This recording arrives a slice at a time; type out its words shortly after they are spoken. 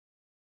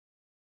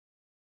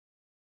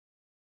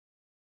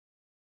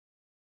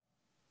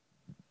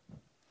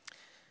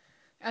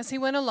As he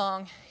went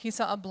along, he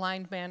saw a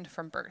blind man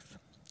from birth.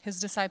 His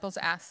disciples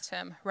asked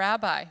him,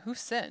 "Rabbi, who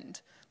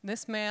sinned,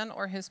 this man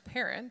or his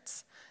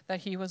parents,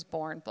 that he was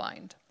born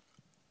blind?"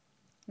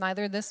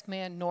 "Neither this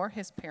man nor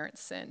his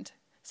parents sinned,"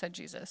 said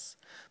Jesus,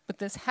 "but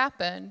this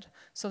happened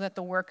so that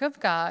the work of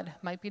God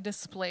might be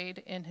displayed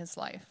in his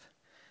life.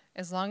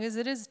 As long as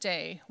it is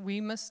day,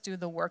 we must do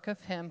the work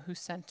of him who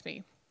sent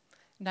me.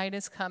 Night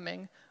is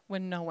coming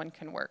when no one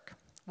can work.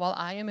 While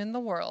I am in the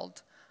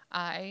world,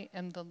 I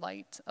am the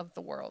light of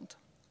the world."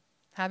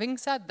 Having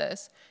said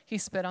this, he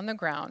spit on the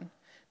ground,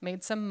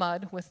 made some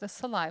mud with the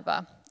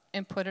saliva,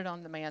 and put it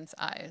on the man's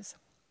eyes.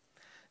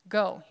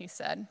 "Go," he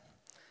said,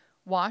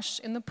 "wash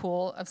in the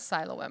pool of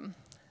Siloam."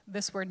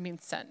 This word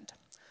means sent.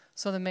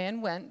 So the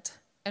man went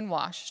and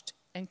washed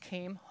and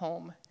came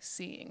home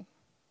seeing.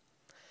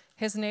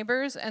 His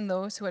neighbors and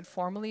those who had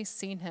formerly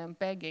seen him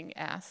begging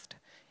asked,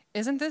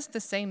 "Isn't this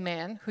the same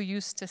man who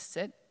used to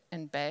sit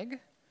and beg?"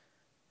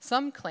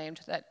 Some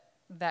claimed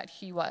that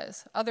he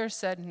was. Others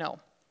said, "No,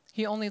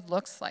 he only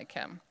looks like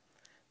him."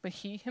 But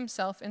he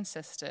himself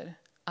insisted,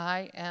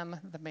 "I am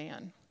the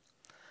man."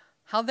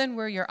 "How then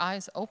were your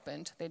eyes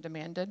opened?" they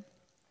demanded.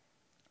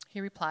 He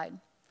replied,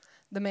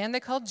 "The man they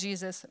called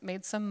Jesus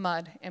made some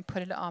mud and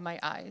put it on my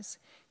eyes.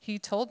 He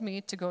told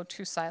me to go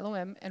to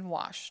Siloam and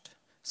washed.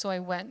 So I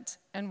went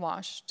and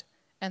washed,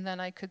 and then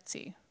I could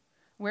see."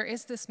 "Where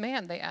is this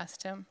man?" they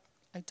asked him.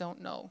 "I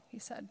don't know," he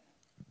said.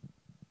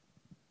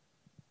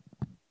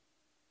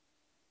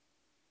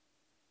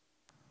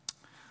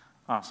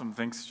 Awesome.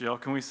 Thanks, Jill.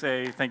 Can we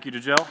say thank you to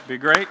Jill? Be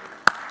great.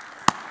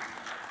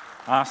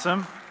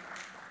 Awesome.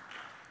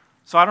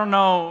 So I don't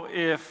know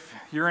if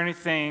you're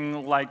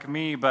anything like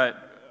me,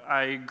 but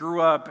I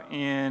grew up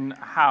in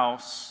a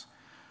house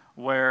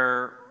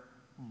where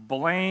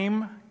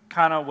blame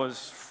kind of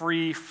was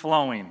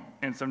free-flowing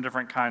in some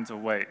different kinds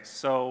of ways.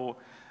 So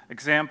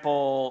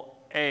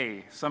example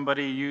A,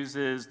 somebody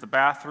uses the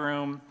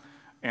bathroom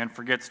and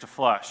forgets to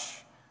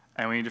flush,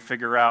 and we need to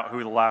figure out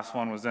who the last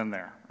one was in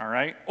there, all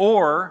right?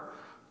 Or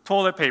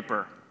toilet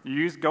paper.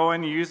 Go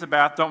in, you use the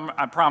bathroom.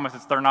 I promise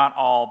they're not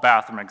all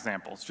bathroom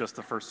examples, just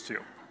the first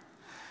two.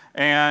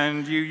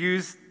 And you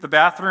use the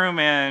bathroom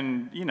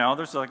and,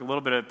 there's like a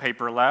little bit of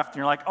paper left, and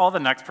you're like, oh, the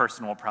next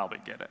person will probably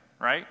get it,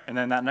 right? And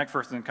then that next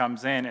person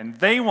comes in, and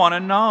they want to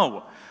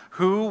know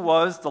who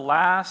was the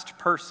last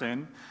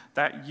person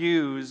that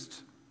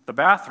used the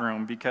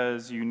bathroom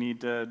because you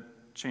need to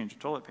change the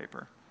toilet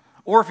paper.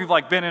 Or if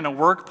you've been in a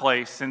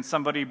workplace and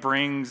somebody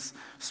brings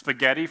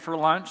spaghetti for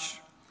lunch,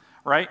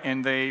 right?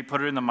 And they put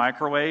it in the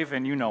microwave,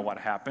 and you know what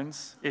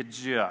happens. It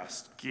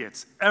just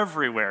gets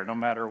everywhere no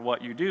matter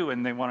what you do.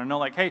 And they want to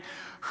know, hey,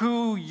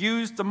 who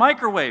used the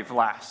microwave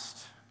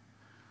last?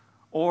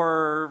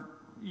 Or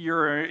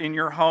you're in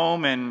your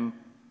home and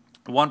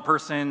one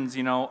person's,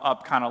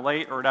 up kind of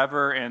late or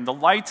whatever, and the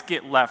lights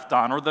get left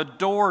on, or the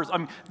doors.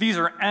 These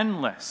are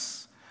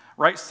endless,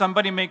 right?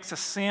 Somebody makes a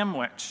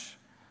sandwich.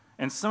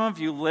 And some of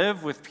you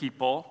live with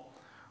people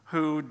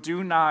who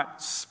do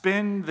not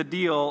spin the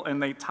deal and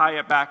they tie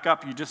it back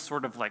up. You just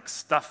sort of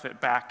stuff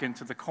it back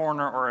into the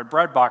corner or a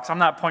bread box. I'm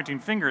not pointing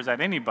fingers at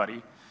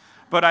anybody,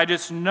 but I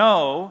just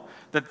know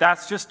that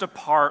that's just a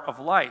part of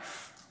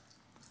life.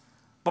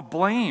 But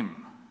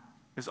blame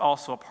is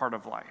also a part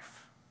of life.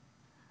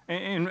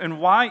 And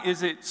why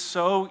is it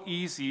so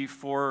easy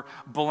for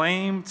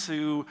blame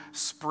to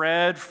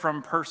spread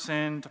from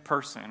person to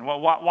person?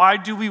 Why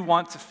do we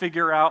want to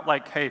figure out,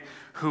 hey,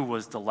 who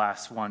was the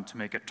last one to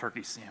make a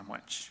turkey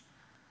sandwich?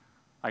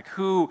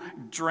 Who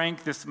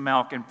drank this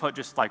milk and put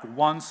just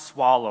one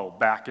swallow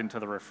back into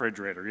the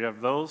refrigerator? You have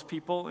those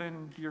people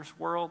in your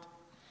world?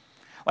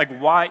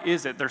 Why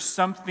is it? There's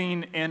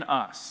something in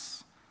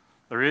us.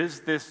 There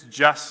is this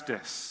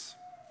justice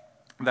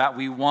that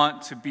we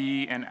want to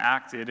be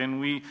enacted.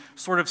 And we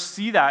sort of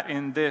see that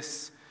in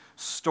this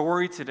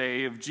story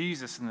today of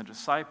Jesus and the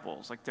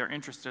disciples. They're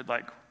interested,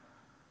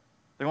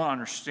 they want to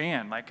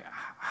understand,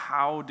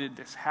 how did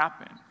this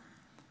happen?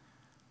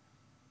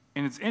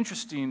 And it's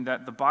interesting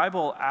that the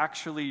Bible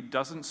actually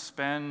doesn't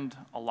spend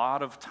a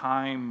lot of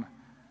time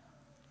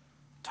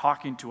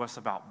talking to us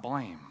about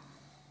blame.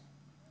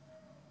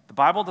 The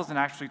Bible doesn't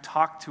actually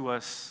talk to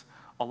us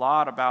a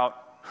lot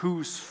about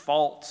whose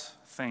fault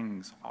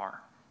things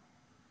are.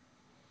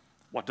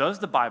 What does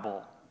the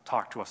Bible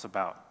talk to us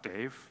about,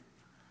 Dave?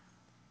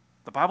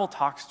 The Bible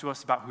talks to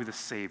us about who the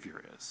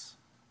Savior is.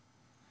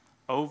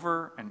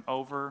 Over and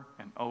over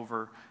and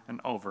over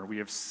and over. We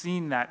have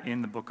seen that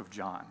in the book of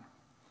John.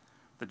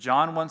 That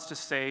John wants to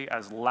say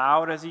as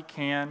loud as he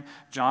can.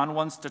 John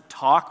wants to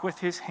talk with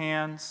his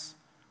hands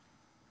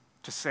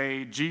to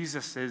say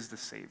Jesus is the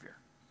Savior.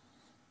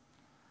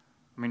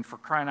 For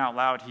crying out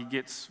loud, he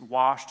gets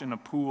washed in a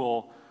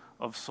pool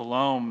of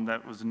Siloam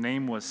his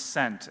name was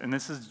sent. And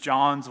this is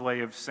John's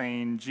way of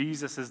saying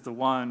Jesus is the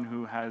one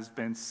who has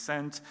been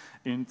sent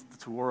into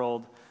the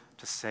world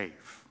to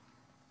save.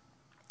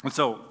 And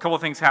so a couple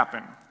of things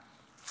happen.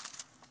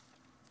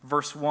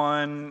 Verse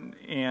 1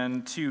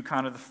 and 2,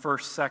 kind of the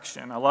first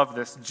section. I love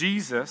this.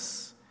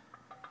 Jesus,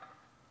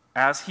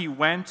 as he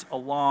went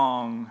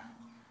along,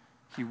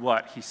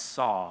 He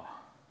saw.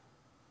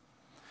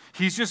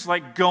 He's just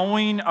like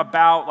going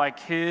about like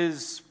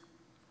his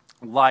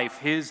life,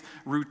 his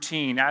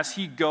routine, as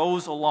he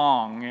goes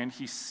along and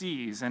he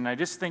sees. And I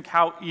just think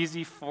how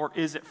easy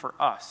is it for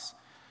us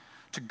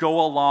to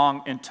go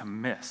along and to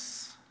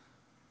miss.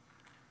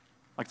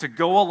 Like to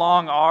go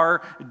along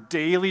our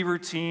daily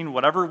routine,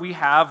 whatever we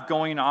have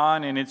going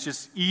on, and it's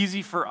just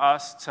easy for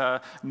us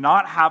to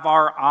not have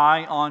our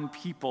eye on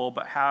people,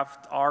 but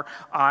have our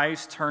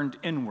eyes turned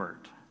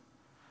inward.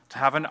 To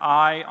have an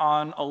eye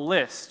on a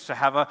list, to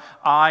have an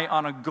eye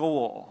on a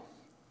goal.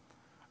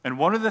 And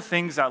one of the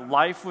things that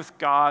life with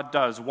God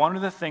does, one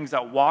of the things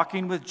that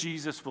walking with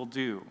Jesus will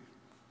do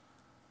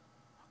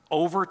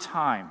over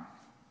time,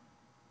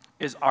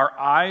 is our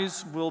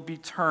eyes will be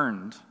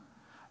turned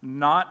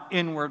not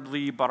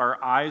inwardly, but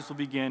our eyes will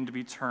begin to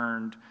be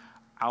turned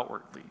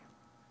outwardly.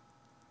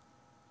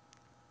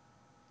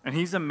 And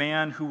he's a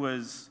man who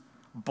was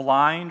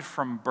blind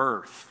from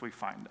birth, we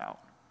find out.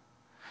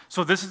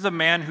 So this is a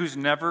man who's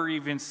never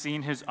even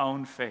seen his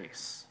own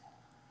face.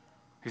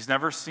 He's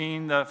never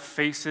seen the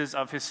faces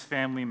of his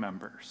family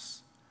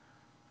members.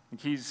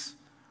 He's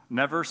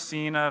never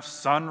seen a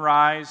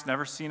sunrise,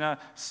 never seen a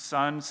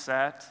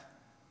sunset.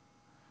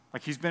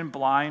 Like he's been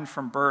blind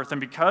from birth. And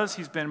because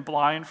he's been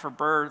blind from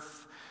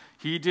birth,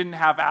 he didn't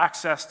have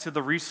access to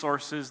the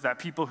resources that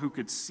people who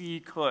could see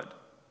could.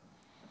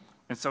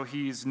 And so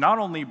he's not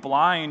only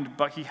blind,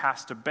 but he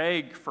has to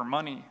beg for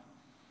money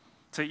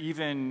to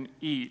even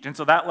eat. And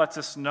so that lets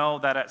us know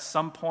that at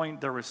some point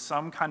there was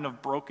some kind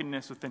of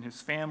brokenness within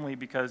his family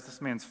because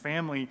this man's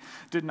family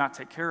did not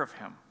take care of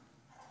him.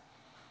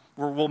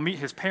 Where we'll meet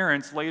his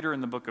parents later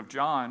in the book of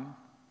John,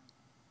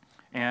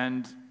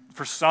 and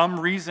for some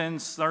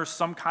reasons, there's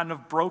some kind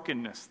of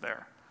brokenness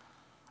there.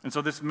 And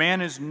so this man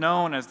is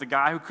known as the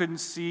guy who couldn't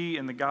see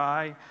and the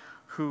guy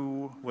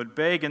who would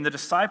beg. And the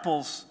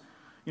disciples,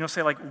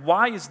 say like,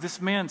 why is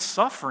this man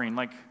suffering?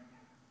 Like,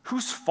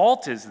 whose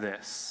fault is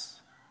this?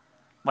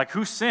 Like,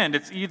 who sinned?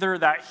 It's either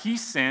that he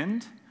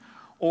sinned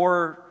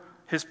or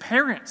his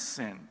parents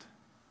sinned.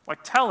 Like,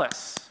 tell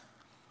us,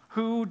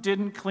 who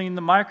didn't clean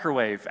the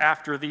microwave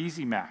after the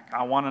Easy Mac?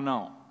 I want to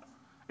know.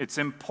 It's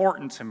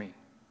important to me.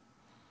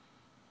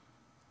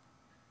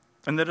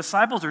 And the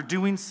disciples are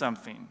doing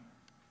something.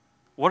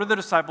 What are the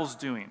disciples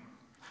doing?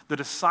 The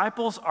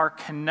disciples are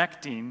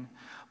connecting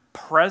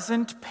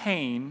present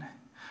pain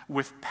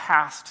with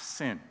past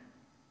sin.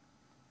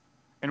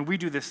 And we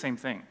do the same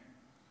thing.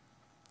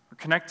 We're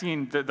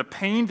connecting the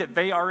pain that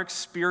they are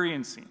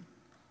experiencing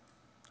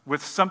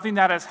with something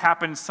that has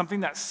happened,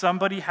 something that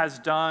somebody has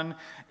done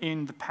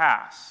in the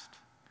past.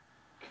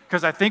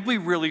 Because I think we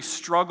really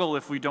struggle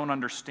if we don't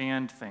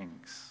understand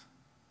things.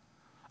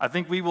 I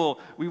think we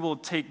will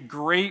take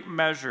great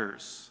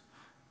measures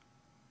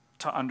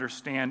to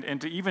understand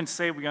and to even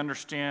say we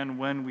understand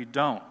when we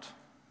don't.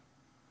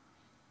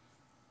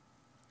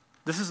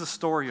 This is the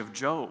story of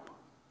Job,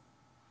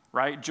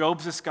 right?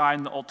 Job's this guy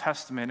in the Old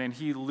Testament, and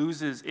he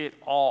loses it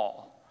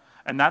all.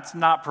 And that's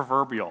not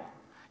proverbial.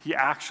 He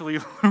actually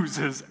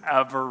loses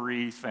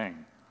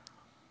everything.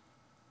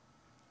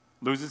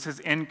 Loses his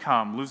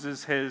income,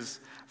 loses his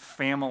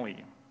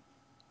family,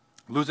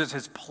 loses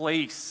his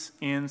place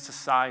in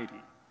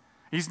society.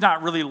 He's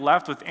not really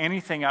left with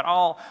anything at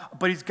all,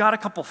 but he's got a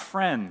couple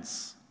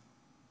friends.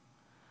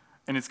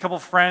 And his couple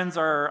friends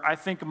are, I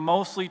think,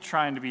 mostly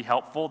trying to be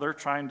helpful. They're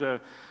trying to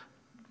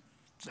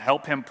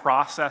help him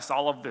process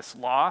all of this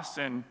loss.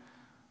 And,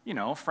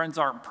 friends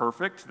aren't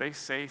perfect. They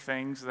say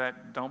things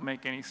that don't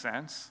make any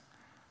sense.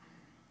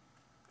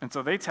 And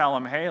so they tell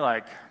him, hey,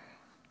 like,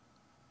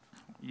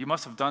 you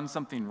must have done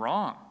something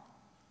wrong.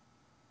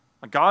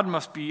 Like, God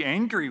must be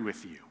angry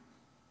with you.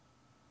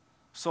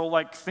 So,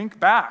 like, think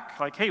back.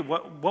 Like, hey,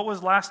 what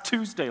was last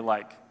Tuesday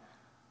like?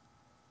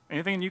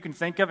 Anything you can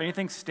think of?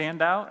 Anything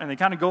stand out? And they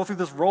kind of go through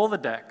this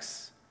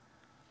Rolodex.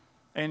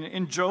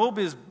 And Job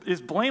is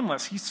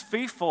blameless. He's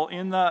faithful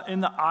in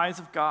the eyes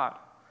of God.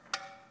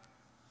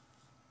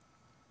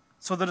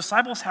 So the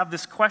disciples have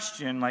this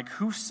question, like,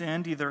 who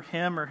sinned, either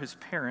him or his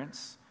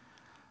parents?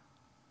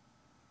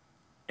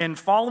 And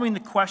following the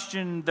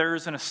question,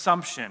 there's an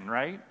assumption,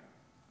 right?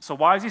 So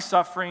why is he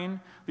suffering?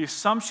 The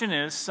assumption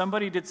is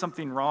somebody did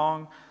something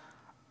wrong.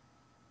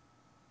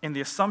 And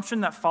the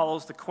assumption that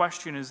follows the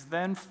question is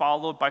then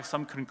followed by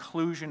some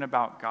conclusion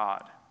about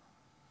God.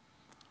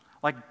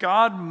 Like,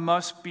 God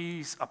must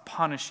be a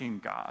punishing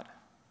God.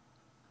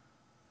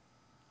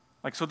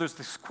 Like, so there's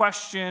this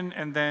question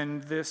and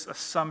then this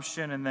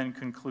assumption and then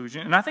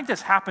conclusion. And I think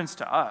this happens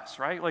to us,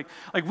 right? Like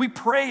we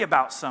pray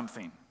about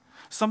something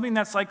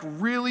that's like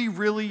really,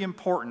 really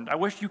important. I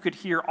wish you could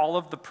hear all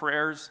of the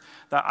prayers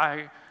that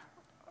I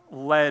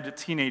led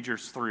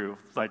teenagers through,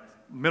 like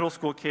middle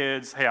school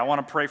kids. Hey, I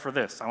want to pray for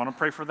this. I want to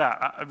pray for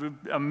that.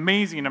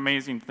 Amazing,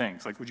 amazing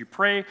things. Like, would you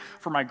pray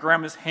for my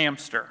grandma's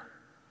hamster?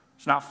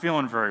 It's not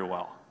feeling very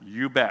well.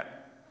 You bet.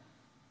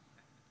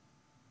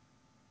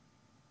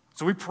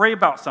 So we pray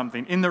about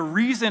something. And the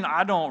reason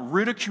I don't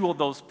ridicule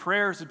those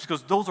prayers is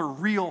because those are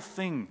real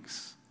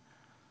things.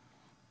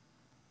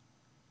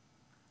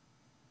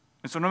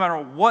 And so no matter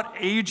what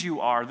age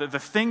you are, the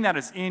thing that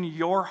is in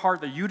your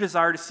heart that you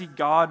desire to see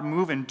God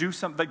move and do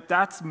something,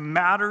 that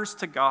matters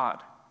to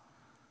God.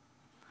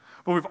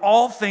 But we have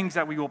all things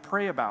that we will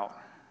pray about.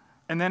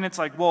 And then it's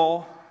like,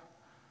 well,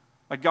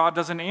 like God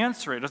doesn't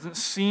answer it, doesn't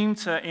seem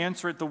to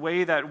answer it the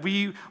way that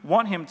we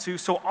want him to.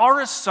 So our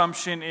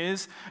assumption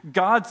is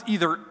God's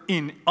either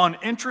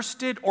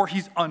uninterested or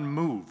he's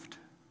unmoved.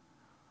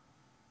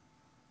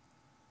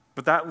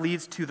 But that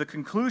leads to the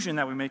conclusion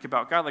that we make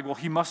about God, like, well,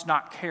 he must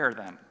not care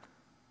then.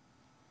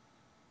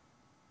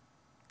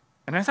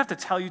 And I just have to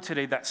tell you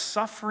today that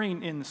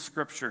suffering in the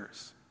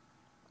scriptures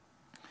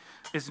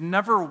is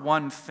never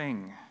one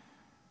thing.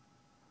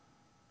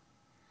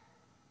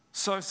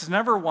 So it's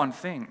never one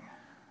thing.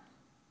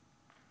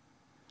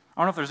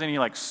 I don't know if there's any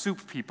like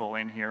soup people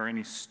in here,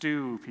 any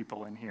stew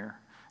people in here,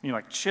 any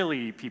like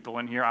chili people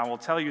in here. I will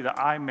tell you that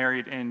I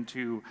married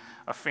into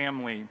a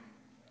family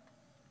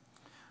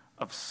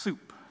of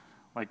soup.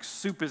 Like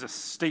soup is a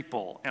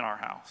staple in our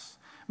house.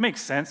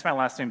 Makes sense. My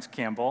last name's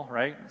Campbell,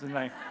 right?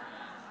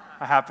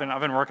 I've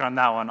been working on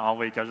that one all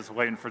week. I was just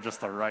waiting for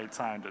just the right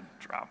time to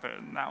drop it,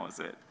 and that was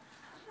it.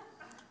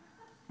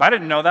 But I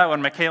didn't know that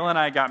when Michaela and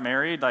I got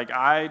married.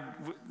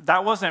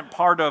 That wasn't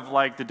part of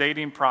like the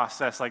dating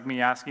process, like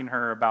me asking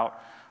her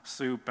about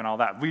soup and all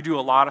that. We do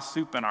a lot of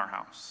soup in our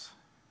house.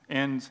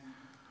 And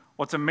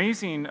what's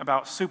amazing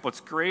about soup,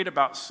 what's great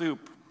about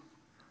soup,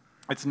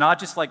 it's not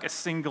just like a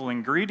single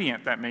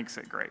ingredient that makes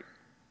it great.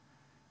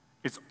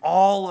 It's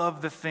all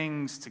of the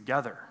things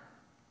together.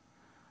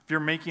 If you're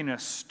making a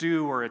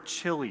stew or a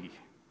chili,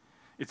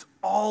 it's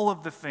all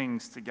of the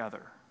things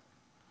together.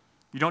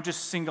 You don't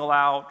just single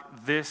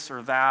out this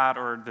or that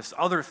or this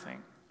other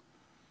thing,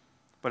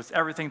 but it's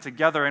everything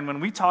together. And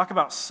when we talk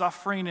about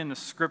suffering in the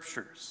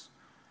scriptures,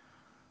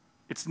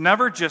 it's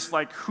never just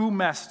like who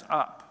messed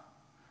up,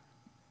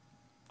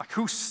 like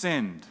who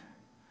sinned,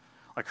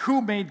 like who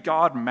made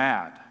God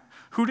mad,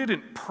 who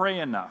didn't pray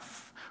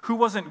enough, who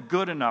wasn't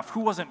good enough,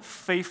 who wasn't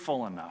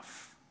faithful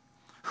enough,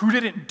 who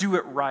didn't do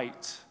it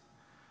right.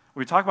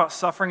 When we talk about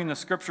suffering in the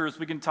scriptures,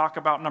 we can talk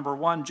about number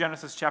 1,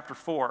 Genesis chapter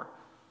 4.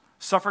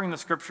 Suffering in the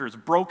scriptures,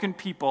 broken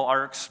people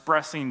are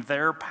expressing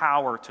their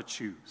power to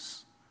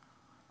choose.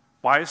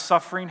 Why does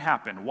suffering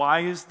happen?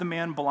 Why is the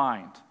man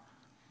blind?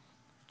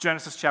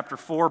 Genesis chapter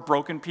 4,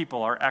 broken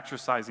people are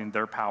exercising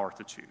their power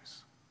to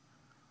choose.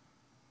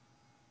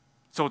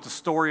 So it's a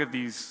story of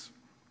these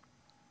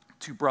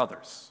two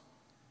brothers.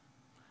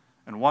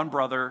 And one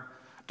brother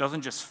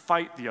doesn't just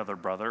fight the other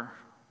brother.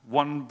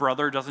 One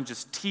brother doesn't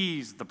just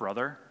tease the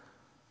brother.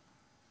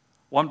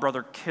 One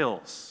brother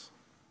kills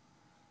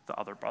the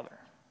other brother.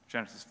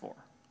 Genesis 4.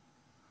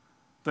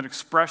 The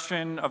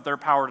expression of their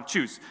power to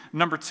choose.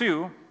 Number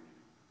 2,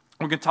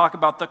 we can talk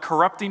about the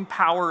corrupting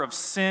power of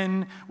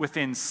sin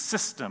within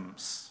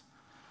systems.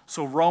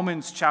 So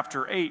Romans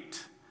chapter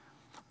 8,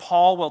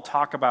 Paul will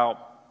talk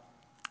about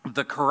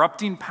the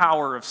corrupting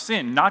power of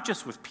sin, not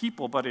just with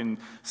people, but in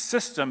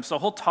systems. So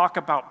he'll talk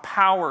about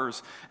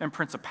powers and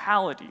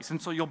principalities.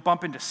 And so you'll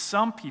bump into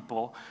some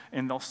people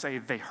and they'll say,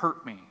 they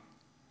hurt me.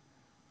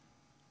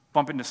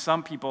 Bump into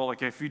some people,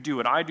 like if you do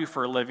what I do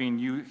for a living,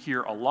 you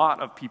hear a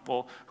lot of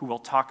people who will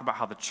talk about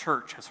how the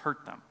church has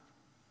hurt them.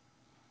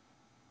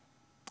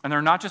 And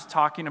they're not just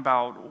talking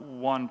about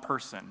one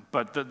person,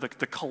 but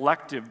the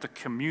collective, the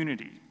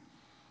community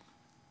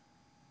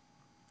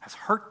has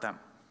hurt them.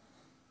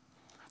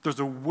 There's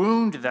a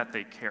wound that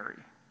they carry.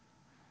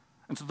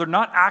 And so they're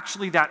not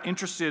actually that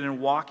interested in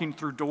walking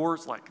through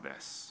doors like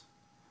this.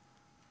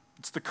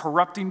 It's the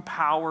corrupting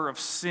power of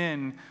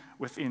sin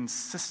within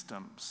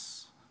systems.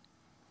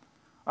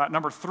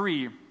 Number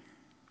 3,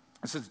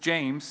 this is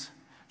James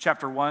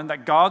chapter 1,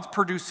 that God's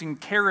producing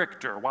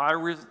character. Why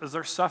is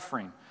there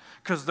suffering?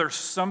 Because there's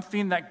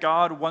something that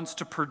God wants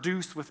to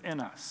produce within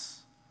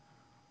us.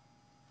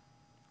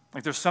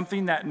 Like there's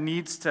something that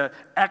needs to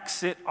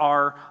exit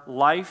our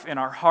life and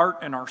our heart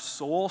and our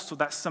soul so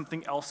that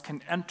something else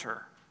can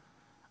enter.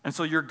 And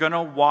so you're going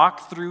to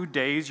walk through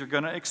days, you're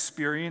going to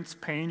experience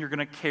pain, you're going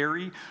to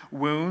carry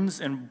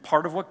wounds, and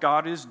part of what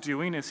God is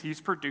doing is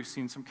he's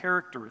producing some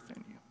character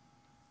within you.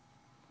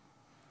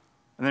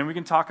 And then we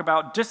can talk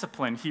about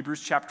discipline, Hebrews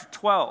chapter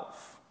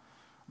 12.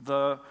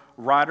 The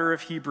writer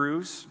of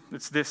Hebrews,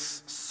 it's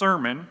this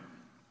sermon,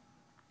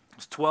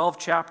 this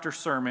 12-chapter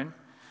sermon,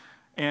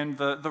 and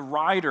the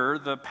writer,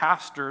 the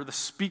pastor, the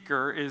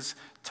speaker is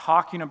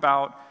talking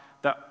about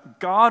that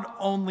God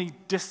only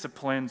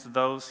disciplines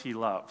those he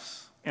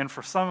loves. And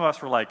for some of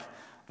us, we're like,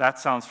 that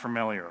sounds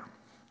familiar.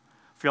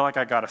 I feel like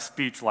I got a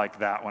speech like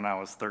that when I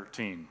was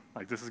 13.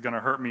 Like, this is going to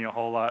hurt me a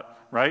whole lot,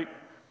 right?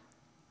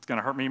 It's going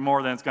to hurt me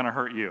more than it's going to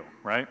hurt you,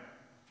 right?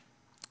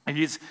 And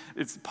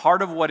it's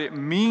part of what it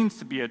means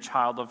to be a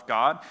child of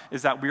God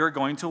is that we are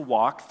going to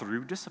walk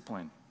through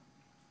discipline.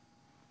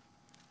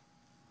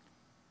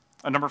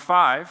 And number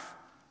 5,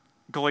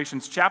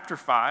 Galatians chapter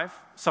 5,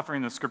 suffering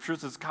in the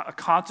scriptures is a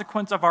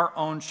consequence of our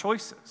own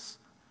choices.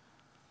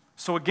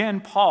 So again,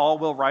 Paul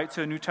will write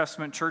to a New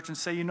Testament church and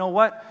say, you know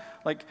what?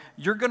 Like,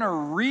 you're going to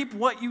reap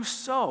what you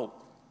sow.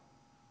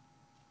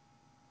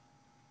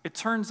 it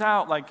turns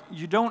out like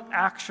you don't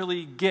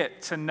actually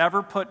get to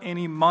never put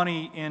any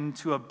money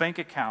into a bank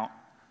account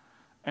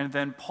and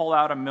then pull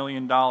out $1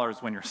 million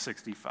when you're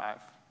 65.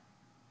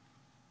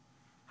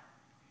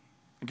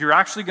 Like you're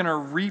actually going to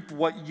reap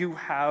what you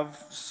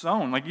have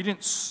sown. Like you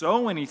didn't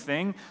sow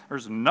anything.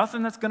 There's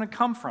nothing that's going to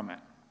come from it.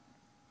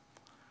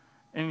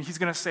 And he's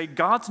going to say,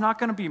 God's not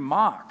going to be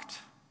mocked.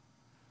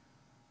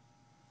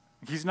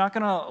 He's not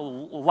going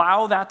to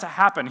allow that to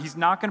happen. He's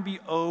not going to be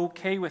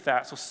okay with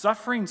that. So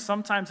suffering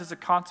sometimes is a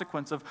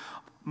consequence of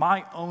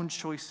my own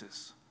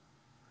choices.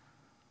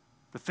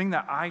 The thing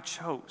that I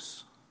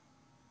chose.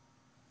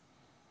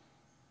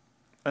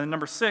 And then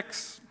number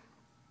 6,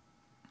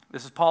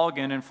 this is Paul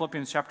again in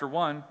Philippians chapter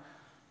 1.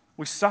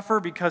 We suffer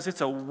because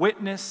it's a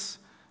witness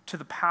to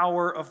the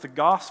power of the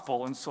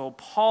gospel. And so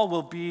Paul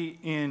will be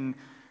in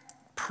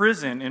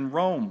prison in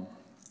Rome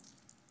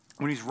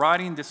when he's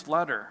writing this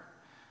letter.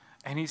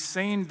 And he's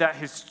saying that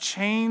his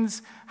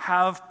chains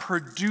have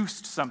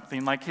produced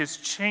something, like his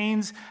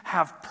chains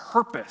have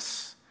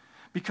purpose.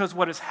 Because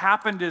what has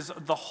happened is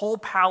the whole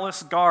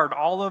palace guard,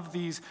 all of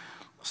these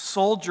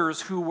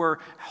soldiers who were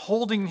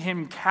holding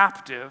him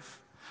captive,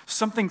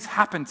 something's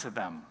happened to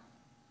them.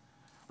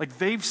 Like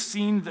they've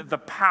seen the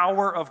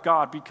power of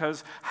God,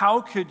 because how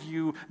could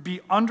you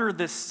be under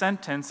this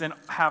sentence and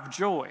have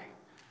joy?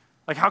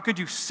 Like how could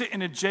you sit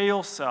in a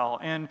jail cell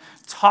and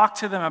talk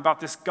to them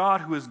about this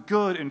God who is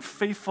good and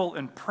faithful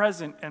and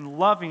present and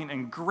loving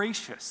and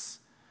gracious?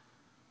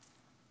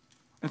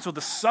 And so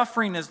the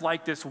suffering is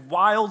like this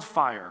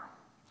wildfire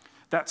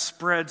that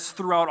spreads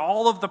throughout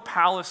all of the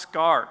palace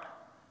guard.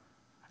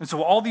 And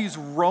so all these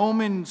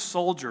Roman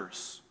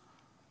soldiers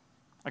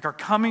like are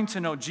coming to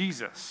know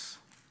Jesus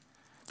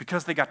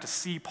because they got to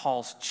see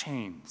Paul's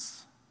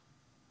chains.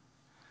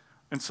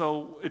 And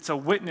so it's a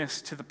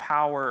witness to the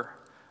power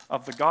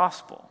of the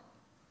gospel.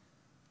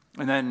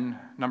 And then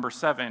number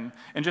 7,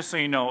 and just so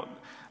you know,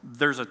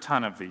 there's a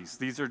ton of these.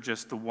 These are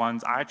just the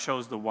ones, I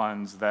chose the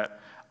ones that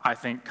I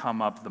think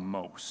come up the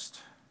most.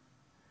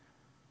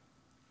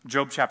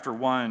 Job chapter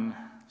 1,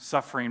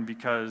 suffering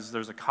because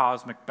there's a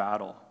cosmic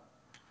battle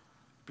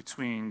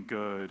between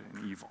good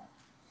and evil.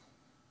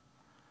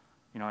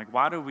 You know, like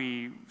why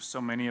do so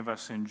many of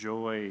us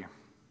enjoy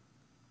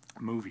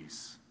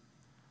movies,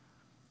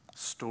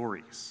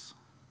 stories?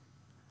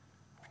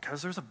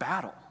 Because there's a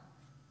battle.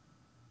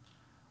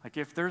 Like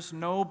if there's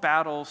no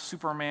battle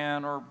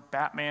Superman or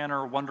Batman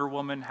or Wonder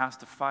Woman has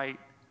to fight,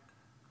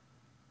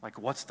 like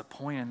what's the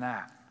point in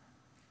that?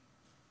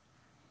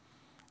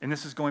 And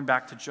this is going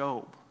back to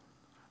Job,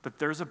 that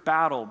there's a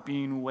battle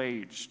being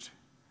waged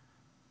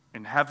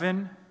in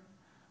heaven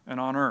and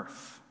on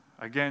earth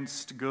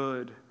against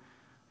good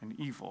and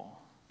evil.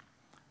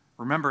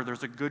 Remember,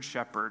 there's a good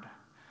shepherd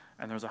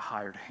and there's a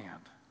hired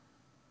hand.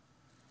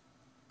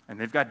 And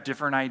they've got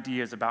different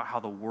ideas about how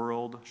the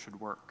world should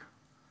work.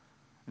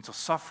 And so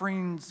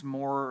suffering's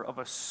more of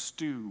a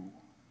stew.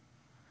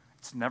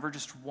 It's never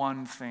just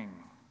one thing.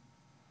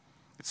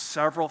 It's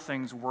several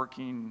things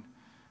working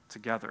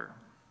together.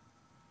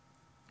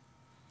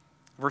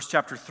 Verse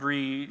chapter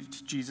 3,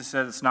 Jesus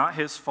says it's not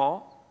his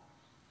fault.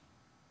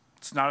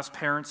 It's not his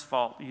parents'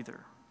 fault either.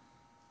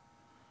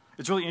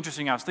 It's really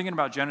interesting. I was thinking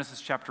about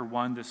Genesis chapter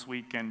 1 this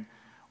week, and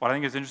what I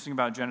think is interesting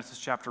about Genesis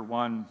chapter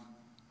 1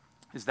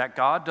 is that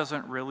God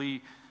doesn't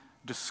really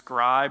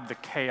describe the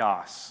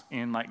chaos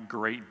in like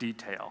great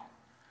detail.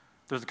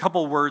 There's a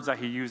couple words that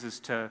he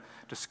uses to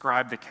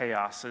describe the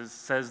chaos. It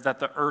says that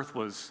the earth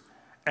was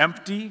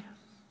empty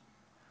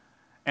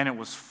and it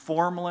was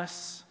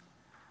formless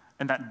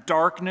and that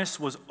darkness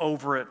was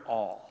over it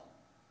all.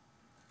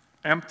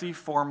 Empty,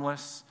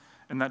 formless,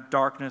 and that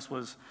darkness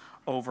was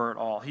over it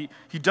all. He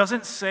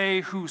doesn't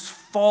say whose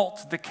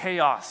fault the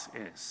chaos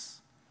is.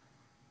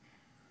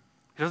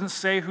 He doesn't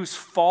say whose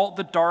fault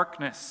the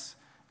darkness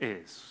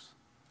is.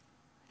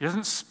 He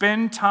doesn't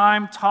spend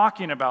time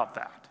talking about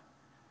that.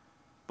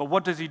 But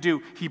what does he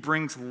do? He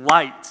brings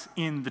light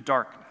in the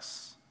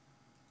darkness.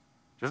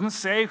 He doesn't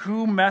say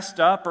who messed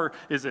up, or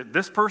is it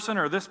this person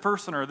or this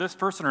person or this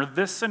person or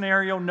this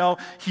scenario. No,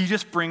 he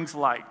just brings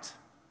light.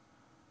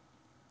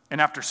 And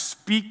after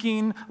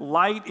speaking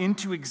light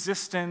into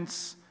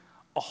existence,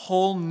 a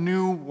whole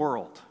new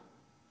world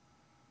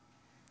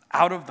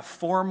out of the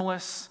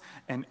formless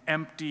and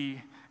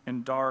empty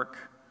and dark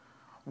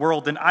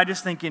world. And I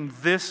just think in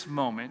this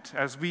moment,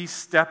 as we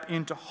step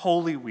into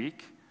Holy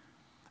Week,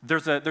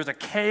 there's a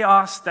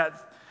chaos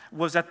that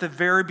was at the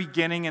very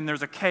beginning, and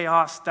there's a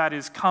chaos that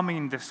is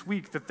coming this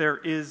week, that there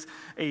is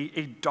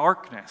a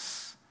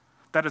darkness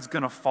that is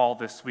going to fall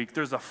this week.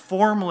 There's a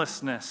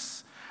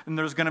formlessness, and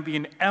there's going to be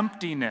an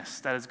emptiness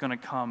that is going to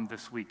come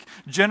this week.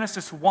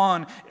 Genesis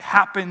 1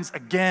 happens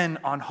again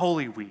on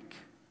Holy Week.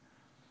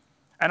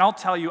 And I'll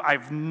tell you,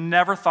 I've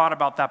never thought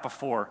about that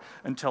before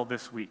until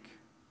this week.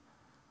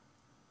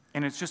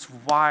 And it's just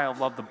why I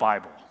love the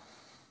Bible.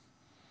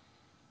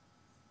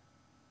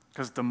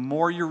 Because the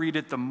more you read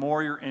it, the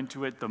more you're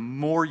into it, the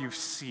more you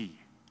see.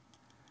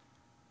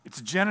 It's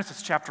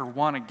Genesis chapter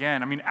 1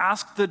 again. I mean,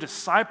 ask the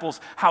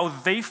disciples how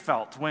they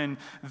felt when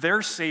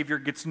their Savior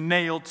gets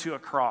nailed to a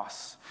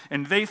cross.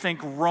 And they think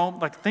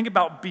Rome, think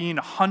about being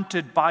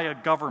hunted by a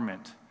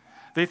government.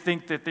 They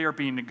think that they are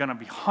going to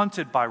be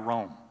hunted by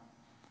Rome.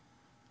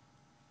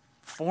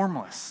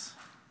 Formless,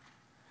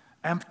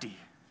 empty,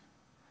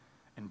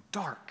 and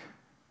dark.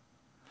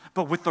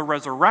 But with the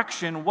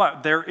resurrection,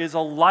 what? There is a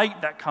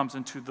light that comes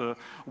into the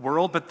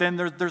world, but then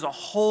there's a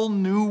whole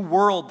new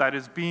world that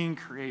is being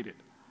created.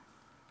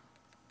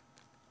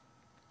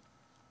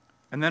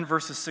 And then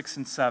verses 6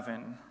 and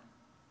 7,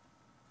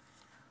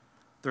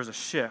 there's a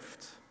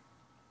shift.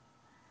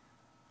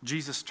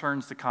 Jesus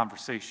turns the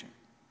conversation.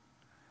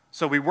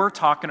 So we were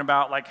talking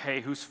about,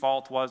 hey, whose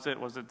fault was it?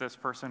 Was it this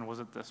person? Was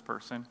it this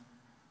person?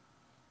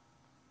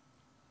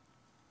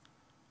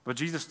 But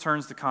Jesus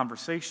turns the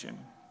conversation.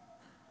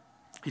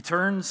 He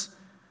turns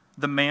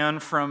the man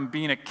from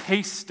being a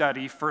case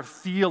study for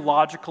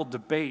theological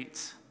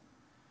debate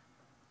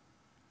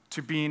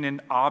to being an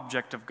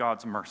object of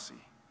God's mercy.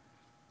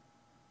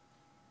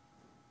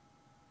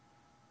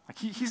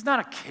 He's not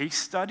a case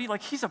study.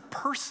 He's a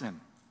person.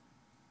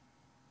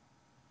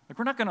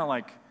 We're not going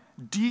to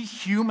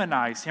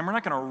dehumanize him. We're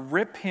not going to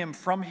rip him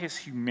from his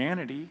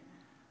humanity.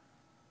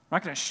 We're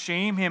not going to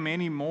shame him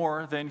any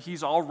more than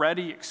he's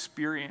already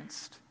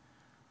experienced.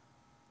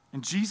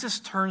 And Jesus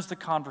turns the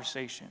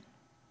conversation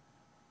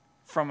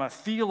from a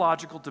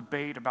theological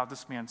debate about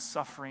this man's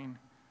suffering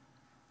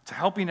to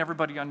helping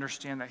everybody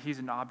understand that he's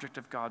an object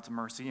of God's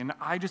mercy. And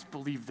I just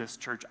believe this,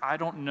 church. I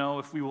don't know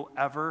if we will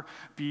ever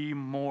be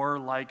more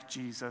like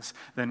Jesus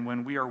than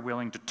when we are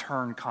willing to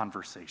turn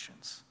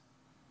conversations.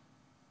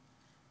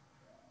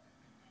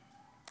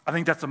 I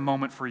think that's a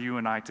moment for you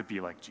and I to be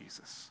like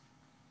Jesus.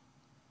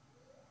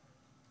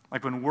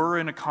 When we're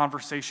in a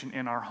conversation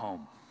in our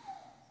home,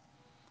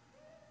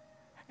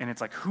 and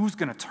it's who's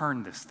going to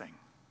turn this thing?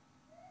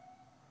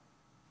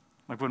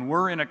 When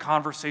we're in a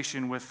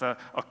conversation with a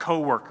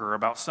coworker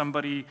about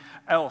somebody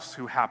else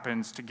who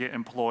happens to get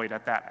employed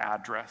at that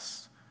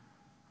address,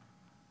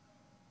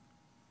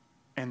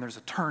 and there's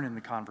a turn in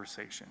the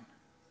conversation.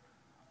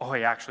 Oh,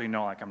 hey, actually,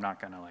 no, I'm not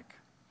going to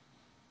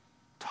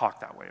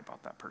talk that way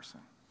about that person.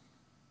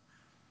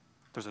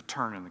 There's a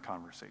turn in the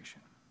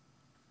conversation.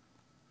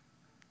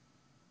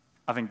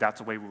 I think that's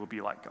the way we will be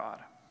like God.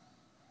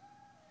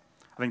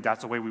 I think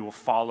that's the way we will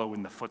follow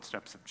in the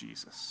footsteps of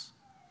Jesus.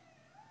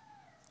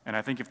 And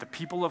I think if the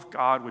people of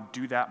God would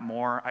do that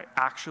more, I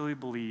actually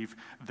believe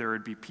there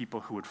would be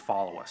people who would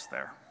follow us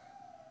there.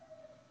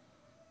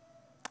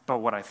 But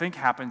what I think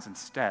happens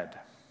instead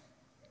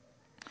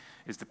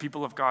is the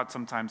people of God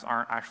sometimes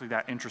aren't actually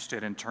that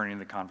interested in turning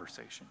the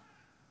conversation.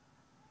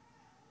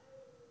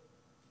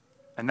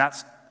 And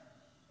that's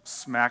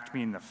smacked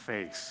me in the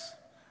face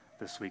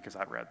this week as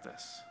I read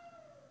this.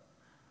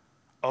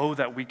 Oh,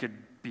 that we could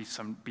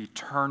be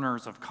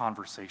turners of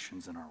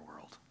conversations in our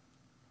world.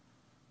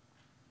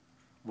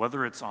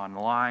 Whether it's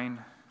online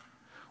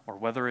or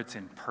whether it's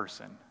in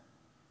person.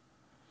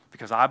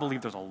 Because I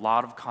believe there's a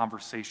lot of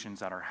conversations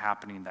that are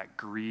happening that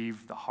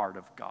grieve the heart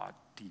of God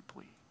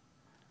deeply.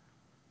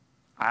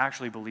 I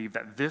actually believe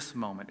that this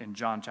moment in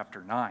John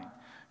chapter 9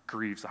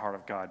 grieves the heart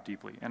of God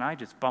deeply. And I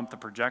just bumped the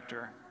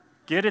projector.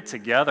 Get it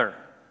together.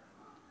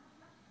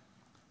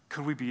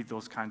 Could we be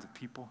those kinds of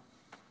people?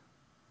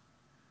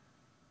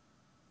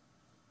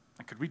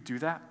 And could we do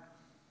that?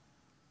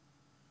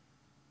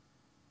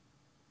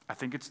 I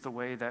think it's the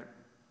way that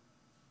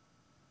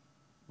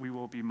we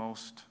will be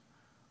most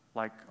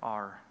like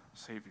our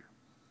Savior.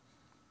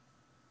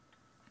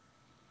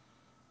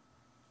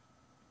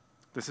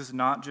 This is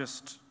not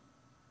just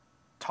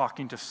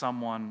talking to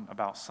someone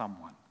about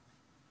someone.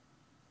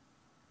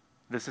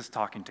 This is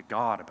talking to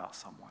God about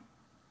someone.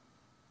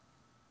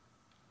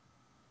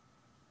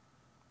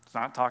 It's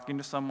not talking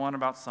to someone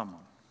about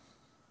someone.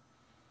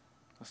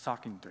 It's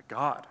talking to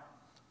God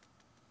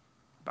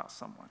about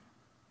someone.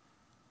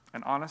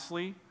 And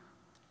honestly,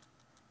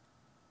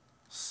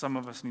 some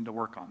of us need to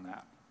work on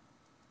that.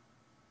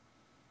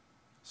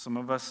 Some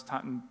of us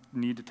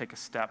need to take a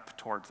step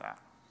towards that.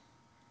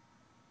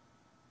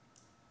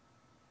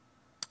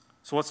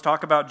 So let's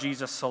talk about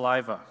Jesus'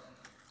 saliva.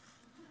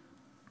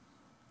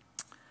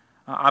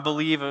 I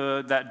believe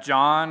that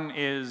John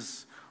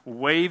is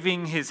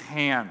waving his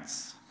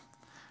hands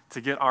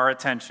to get our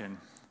attention,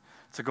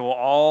 to go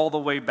all the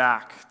way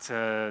back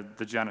to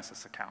the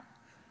Genesis account.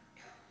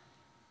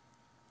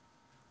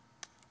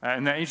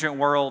 In the ancient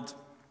world,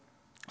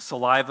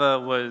 saliva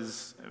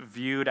was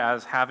viewed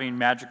as having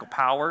magical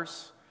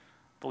powers,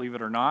 believe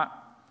it or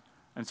not.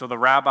 And so the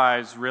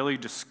rabbis really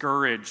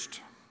discouraged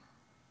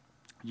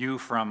you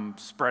from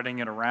spreading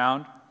it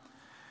around.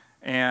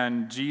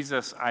 And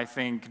Jesus, I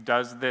think,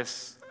 does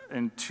this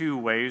in two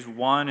ways.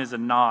 One is a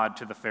nod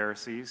to the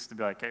Pharisees to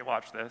be like, hey,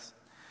 watch this.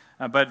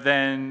 But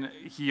then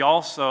he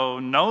also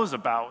knows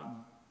about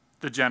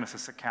the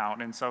Genesis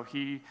account. And so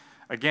he,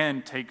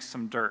 again, takes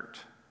some dirt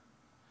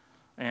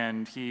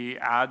and he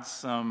adds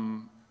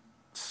some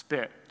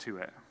spit to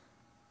it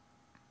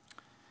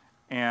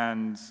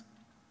and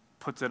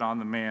puts it on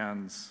the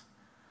man's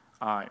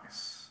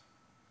eyes.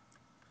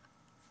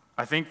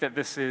 I think that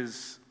this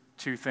is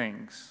two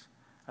things.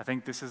 I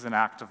think this is an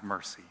act of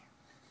mercy.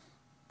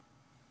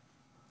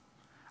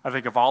 I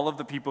think of all of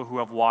the people who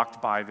have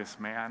walked by this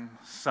man,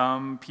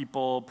 some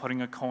people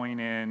putting a coin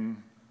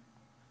in,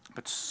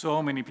 but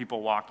so many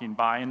people walking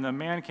by, and the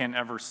man can't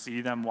ever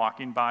see them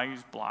walking by.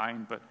 He's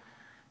blind, but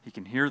he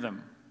can hear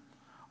them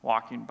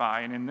walking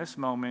by. And in this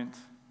moment,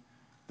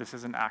 this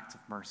is an act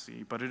of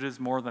mercy, but it is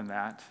more than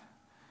that.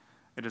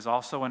 It is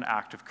also an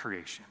act of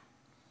creation.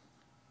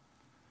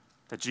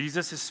 That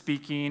Jesus is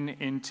speaking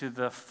into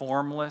the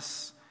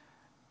formless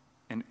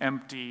and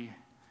empty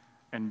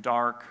and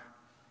dark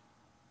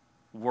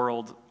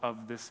world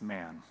of this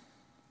man.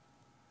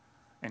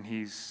 And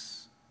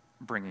he's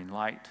bringing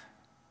light.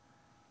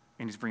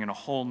 And he's bringing a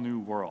whole new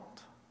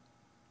world.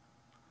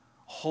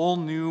 A whole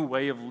new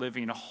way of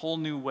living, a whole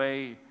new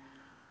way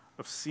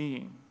of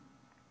seeing.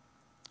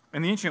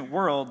 In the ancient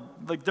world,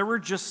 there were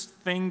just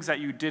things that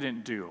you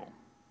didn't do.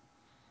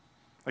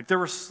 There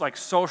were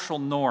social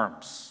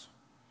norms.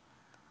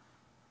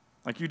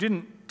 You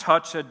didn't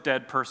touch a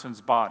dead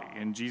person's body,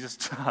 and Jesus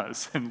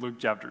does in Luke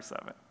chapter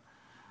 7.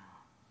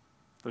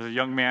 There's a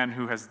young man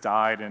who has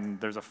died, and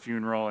there's a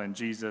funeral, and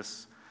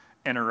Jesus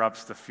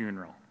interrupts the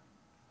funeral.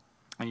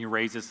 And he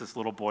raises this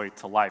little boy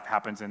to life.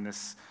 Happens in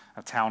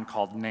a town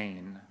called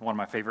Nain, one of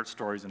my favorite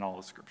stories in all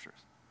the scriptures.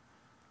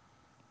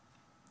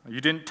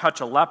 You didn't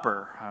touch a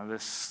leper,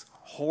 this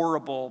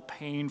horrible,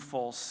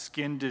 painful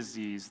skin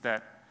disease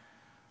that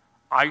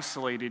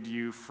isolated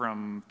you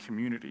from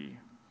community.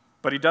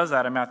 But he does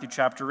that in Matthew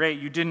chapter 8.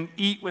 You didn't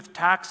eat with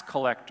tax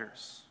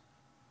collectors.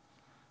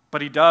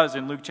 But he does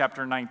in Luke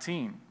chapter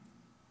 19.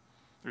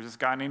 There's this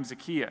guy named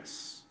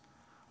Zacchaeus.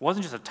 He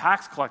wasn't just a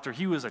tax collector,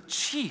 he was a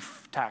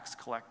chief tax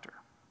collector.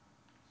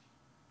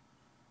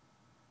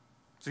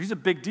 So he's a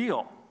big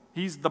deal.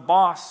 He's the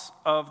boss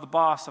of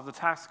the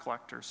tax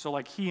collectors. So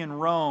he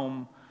and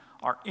Rome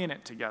are in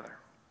it together.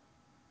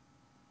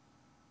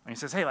 And he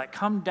says, hey,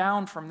 come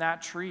down from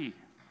that tree.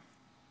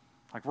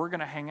 We're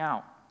going to hang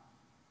out.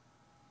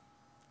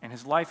 And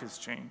his life has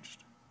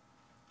changed.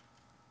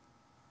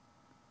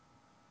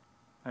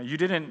 Now,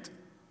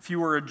 if you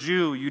were a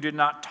Jew, you did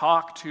not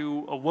talk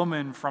to a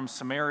woman from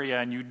Samaria,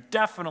 and you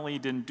definitely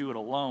didn't do it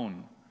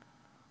alone.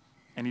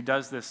 And he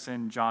does this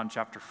in John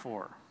chapter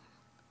 4.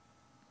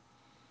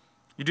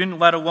 You didn't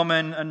let a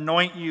woman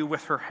anoint you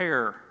with her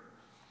hair.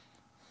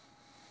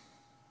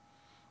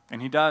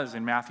 And he does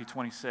in Matthew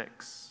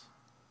 26.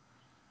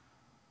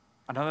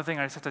 Another thing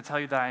I just have to tell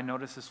you that I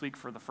noticed this week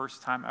for the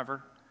first time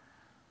ever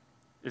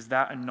is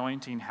that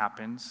anointing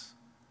happens,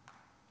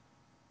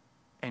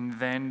 and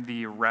then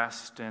the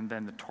arrest and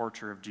then the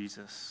torture of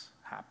Jesus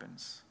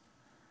happens.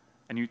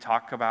 And you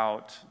talk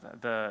about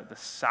the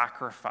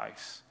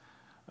sacrifice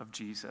of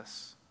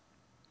Jesus.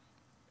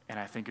 And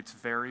I think it's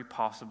very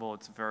possible,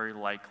 it's very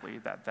likely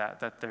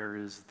that there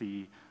is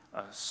the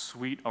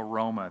sweet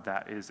aroma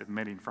that is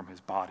emitting from his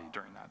body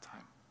during that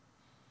time,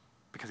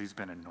 because he's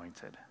been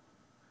anointed.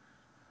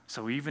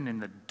 So even in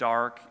the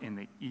dark, in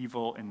the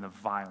evil, in the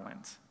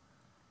violent,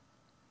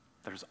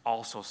 there's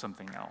also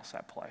something else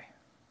at play.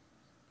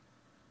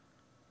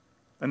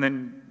 And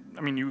then,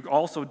 you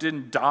also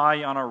didn't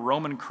die on a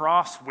Roman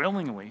cross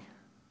willingly.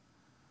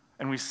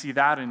 And we see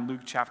that in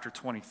Luke chapter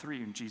 23,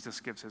 when Jesus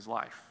gives his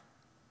life.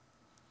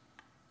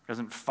 He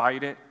doesn't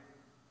fight it.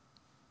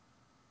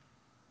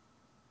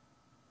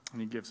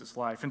 And he gives his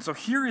life. And so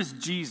here is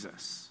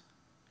Jesus,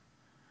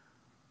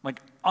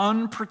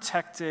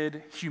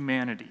 unprotected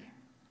humanity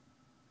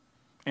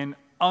and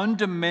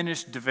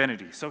undiminished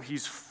divinity. So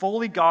he's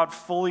fully God,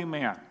 fully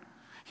man.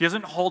 He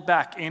doesn't hold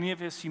back any of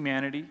his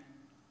humanity,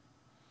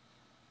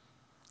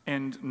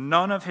 and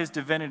none of his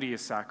divinity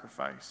is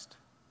sacrificed.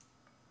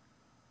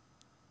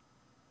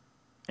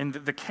 And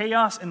the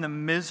chaos and the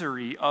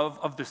misery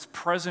of this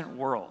present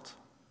world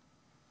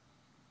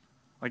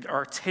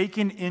are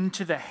taken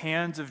into the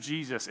hands of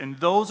Jesus. And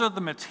those are the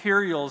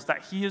materials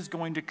that he is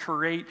going to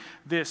create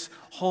this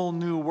whole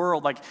new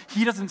world.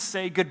 He doesn't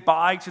say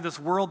goodbye to this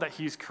world that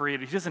he's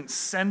created. He doesn't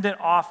send it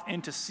off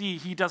into sea.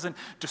 He doesn't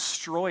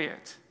destroy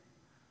it.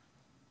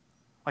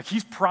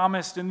 He's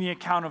promised in the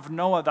account of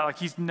Noah that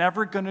he's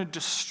never going to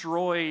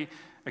destroy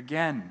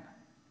again.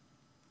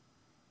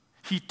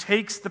 He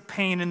takes the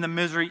pain and the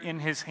misery in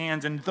his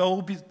hands, and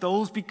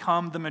those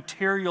become the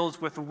materials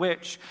with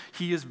which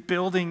he is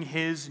building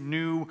his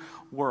new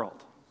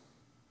world.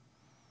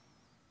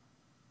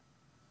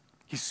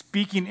 He's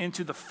speaking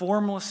into the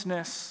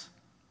formlessness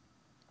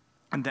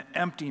and the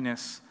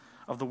emptiness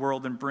of the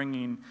world and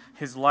bringing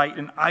his light.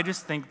 And I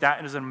just think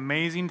that is an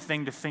amazing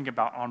thing to think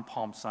about on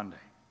Palm Sunday.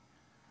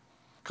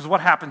 Because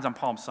what happens on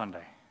Palm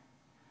Sunday?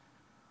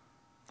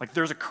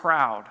 There's a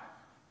crowd.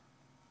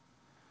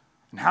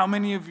 And how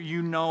many of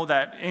you know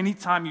that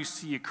anytime you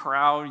see a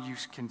crowd, you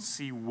can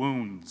see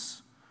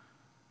wounds?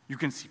 You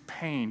can see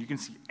pain. You can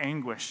see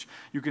anguish.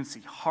 You can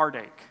see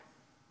heartache.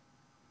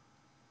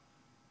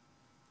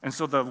 And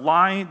so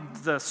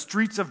the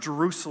streets of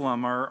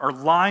Jerusalem are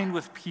lined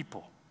with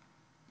people.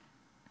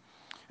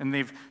 And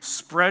they've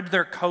spread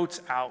their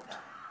coats out.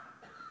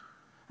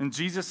 And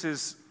Jesus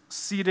is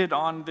seated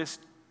on this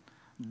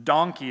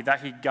donkey that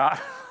he got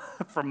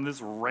from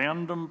this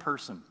random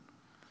person.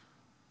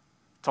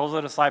 Tells the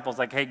disciples,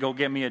 like, hey, go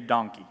get me a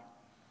donkey.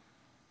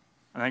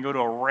 And they go to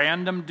a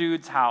random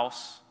dude's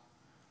house,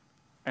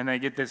 and they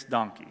get this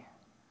donkey.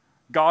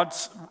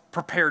 God's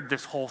prepared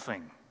this whole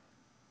thing.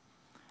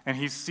 And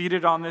he's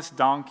seated on this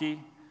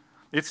donkey.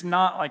 It's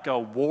not like a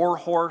war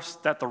horse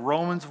that the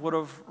Romans would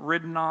have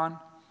ridden on.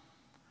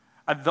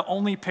 The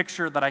only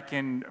picture that I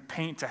can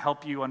paint to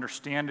help you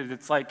understand it,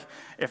 it's like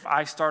if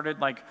I started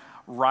like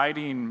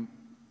riding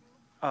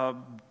a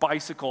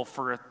bicycle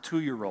for a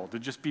 2-year-old.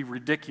 It'd just be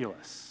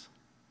ridiculous.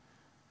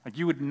 Like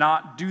you would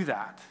not do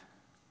that.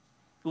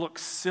 It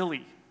looks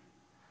silly.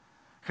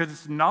 Because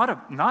it's not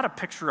a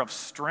picture of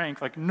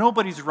strength. Like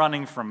nobody's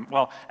running from,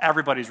 well,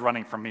 everybody's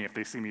running from me if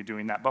they see me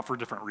doing that, but for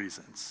different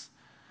reasons.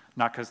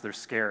 Not because they're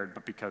scared,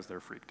 but because they're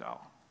freaked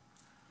out.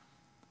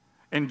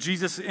 And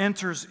Jesus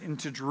enters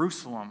into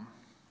Jerusalem,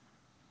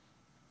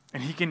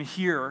 and he can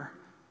hear,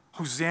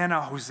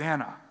 Hosanna,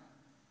 Hosanna,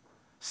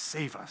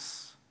 save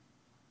us.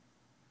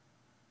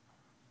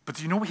 But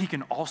do you know what he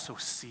can also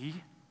see?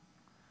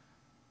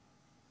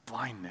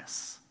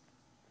 Blindness.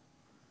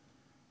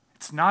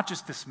 It's not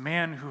just this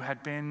man who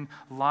had been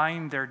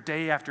lying there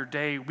day after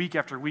day, week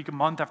after week,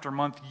 month after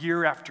month,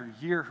 year after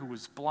year, who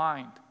was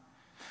blind.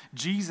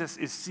 Jesus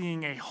is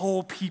seeing a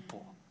whole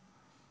people,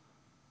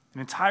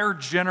 an entire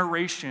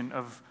generation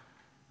of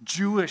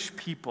Jewish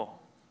people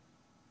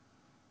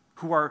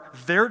who are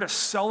there to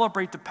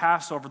celebrate the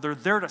Passover. They're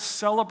there to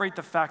celebrate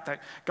the fact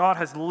that God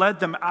has led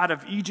them out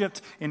of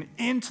Egypt and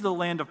into the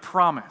land of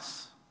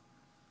promise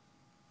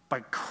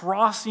by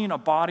crossing a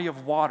body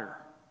of water.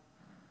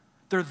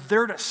 They're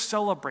there to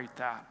celebrate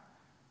that,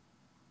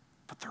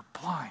 but they're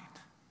blind.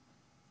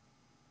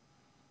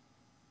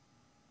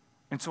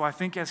 And so I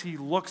think as he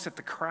looks at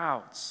the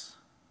crowds,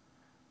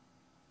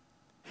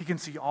 he can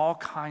see all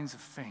kinds of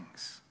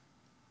things.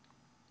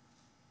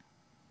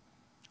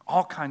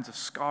 All kinds of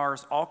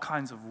scars, all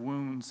kinds of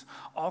wounds,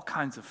 all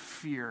kinds of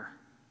fear,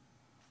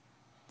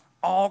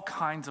 all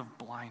kinds of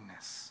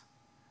blindness.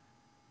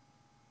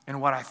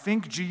 And what I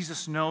think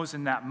Jesus knows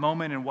in that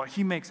moment and what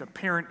he makes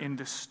apparent in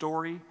this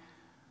story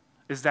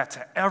is that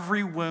to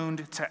every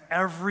wound, to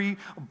every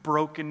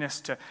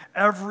brokenness, to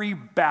every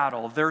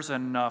battle, there's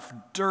enough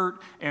dirt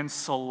and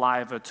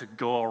saliva to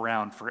go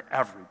around for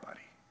everybody.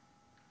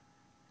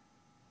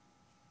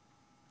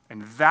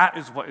 And that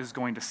is what is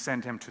going to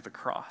send him to the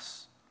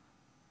cross.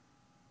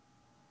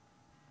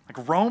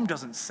 Like Rome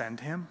doesn't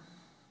send him.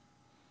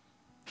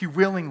 He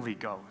willingly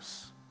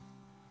goes.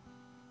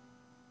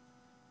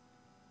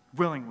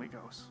 Willingly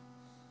goes.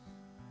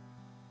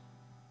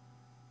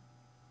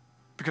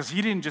 Because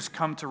he didn't just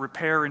come to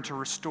repair and to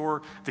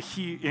restore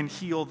and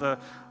heal the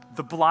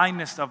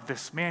blindness of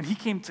this man. He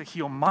came to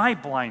heal my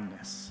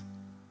blindness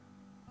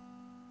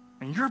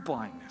and your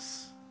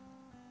blindness.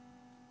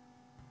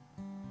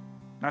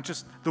 Not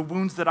just the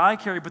wounds that I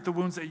carry, but the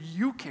wounds that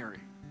you carry.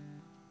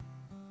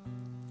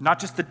 Not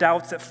just the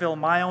doubts that fill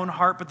my own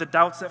heart, but the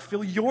doubts that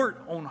fill your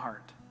own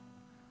heart.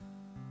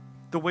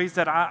 The ways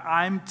that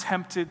I'm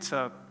tempted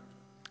to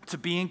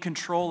be in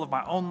control of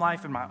my own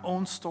life and my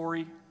own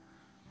story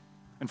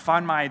and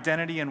find my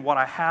identity in what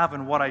I have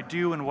and what I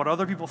do and what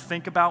other people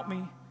think about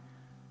me.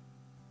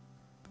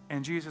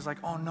 And Jesus is like,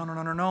 oh,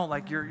 no.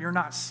 Like, you're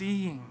not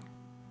seeing.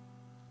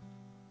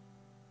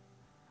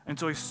 And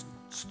so he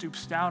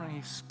stoops down and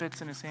he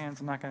spits in his hands.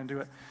 I'm not going to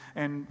do it.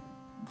 And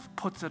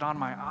puts it on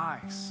my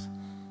eyes.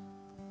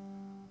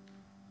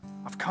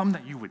 I've come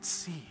that you would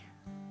see.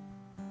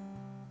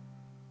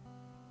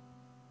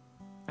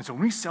 And so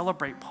when we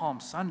celebrate Palm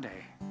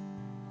Sunday,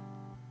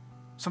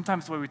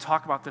 sometimes the way we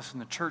talk about this in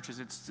the church is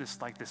it's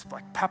just like this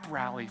pep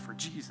rally for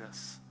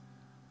Jesus.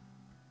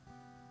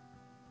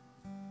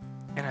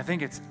 And I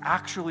think it's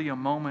actually a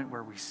moment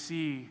where we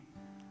see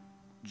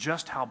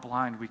just how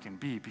blind we can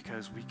be,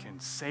 because we can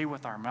say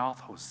with our mouth,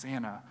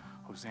 Hosanna,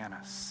 Hosanna,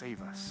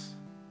 save us.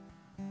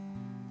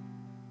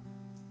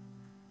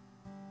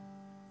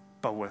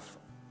 But with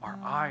our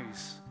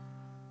eyes,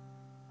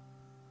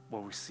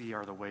 what we see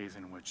are the ways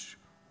in which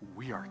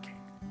we are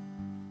king.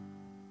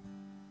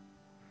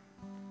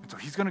 And so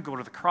he's going to go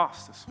to the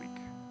cross this week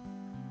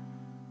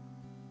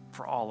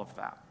for all of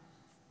that.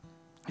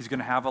 He's going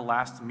to have a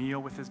last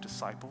meal with his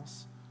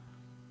disciples.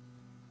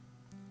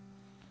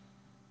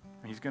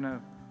 And he's going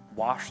to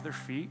wash their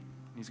feet.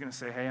 He's going to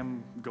say, hey,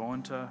 I'm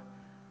going to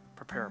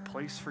prepare a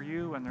place for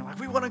you. And they're like,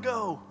 we want to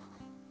go.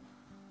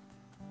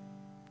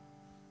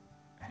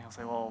 And he'll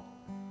say, well,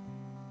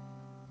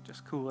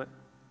 just cool it.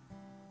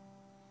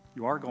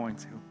 You are going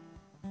to.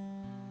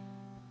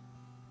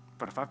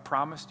 But if I've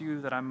promised you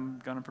that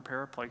I'm going to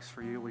prepare a place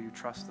for you, will you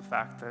trust the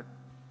fact that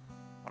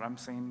what I'm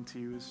saying to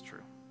you is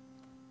true?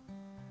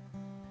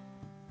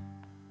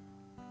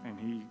 And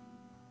he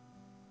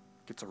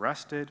gets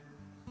arrested.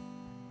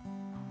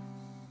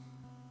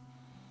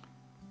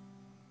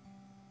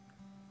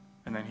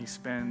 And then he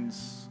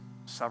spends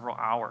several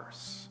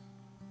hours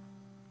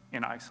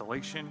in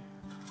isolation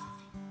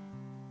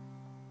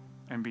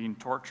and being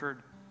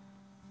tortured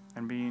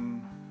and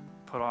being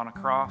put on a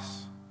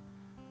cross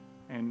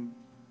and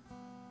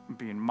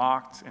being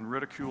mocked and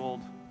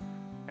ridiculed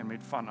and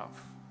made fun of.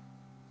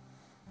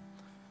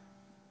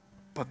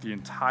 But the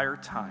entire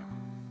time,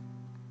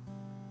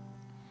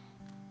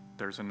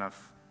 there's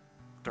enough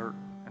dirt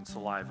and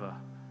saliva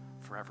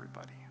for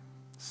everybody.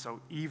 So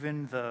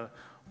even the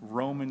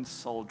Roman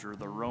soldier,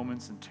 the Roman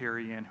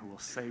centurion, who will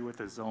say with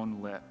his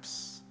own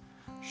lips,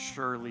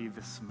 surely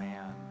this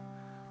man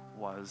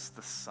was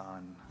the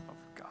Son of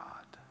God.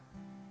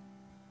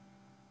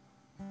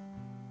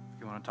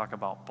 You want to talk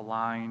about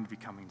blind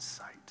becoming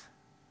sight.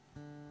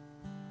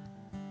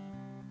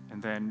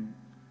 And then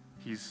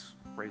he's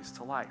raised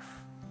to life.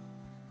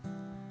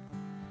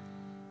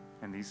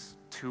 And these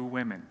two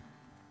women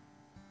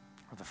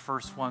are the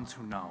first ones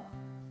who know.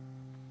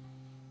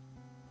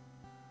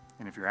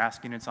 And if you're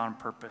asking it's on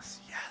purpose,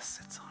 yes,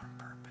 it's on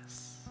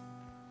purpose.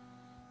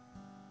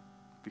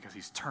 Because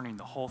he's turning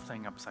the whole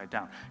thing upside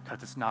down.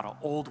 Because it's not an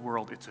old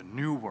world, it's a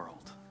new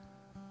world.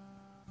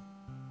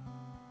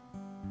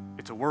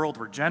 It's a world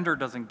where gender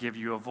doesn't give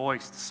you a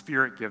voice, the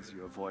Spirit gives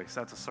you a voice.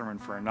 That's a sermon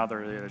for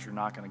another day that you're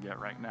not going to get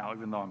right now,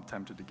 even though I'm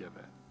tempted to give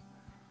it.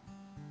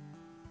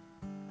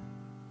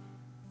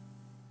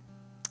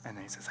 And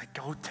then he says, like,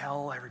 go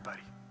tell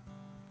everybody.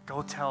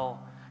 Go tell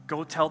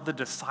the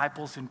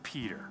disciples and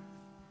Peter.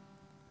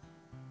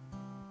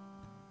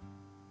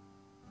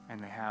 And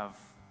they have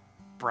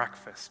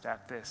breakfast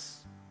at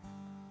this,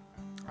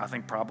 I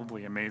think,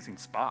 probably amazing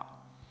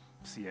spot,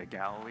 Sea of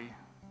Galilee.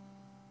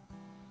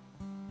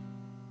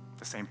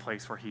 The same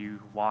place where he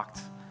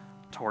walked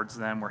towards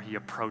them, where he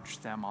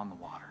approached them on the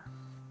water.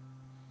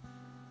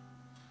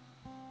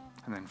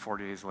 And then 4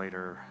 days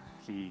later,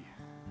 he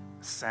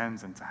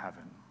ascends into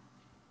heaven.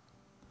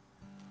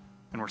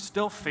 And we're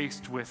still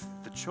faced with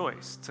the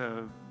choice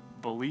to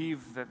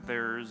believe that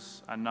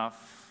there's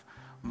enough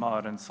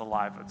mud and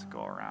saliva to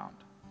go around.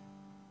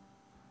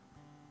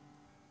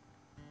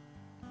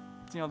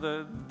 You know,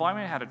 the blind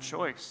man had a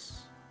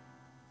choice.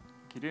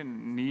 He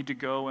didn't need to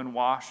go and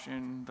wash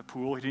in the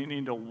pool. He didn't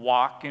need to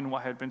walk in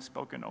what had been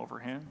spoken over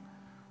him.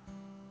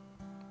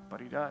 But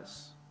he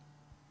does.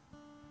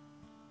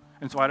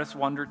 And so I just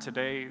wonder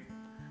today,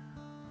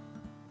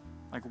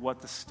 like,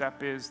 what the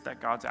step is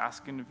that God's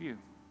asking of you.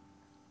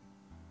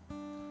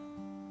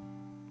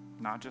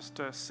 Not just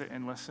to sit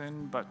and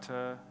listen, but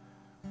to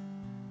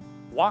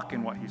walk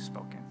in what he's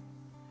spoken.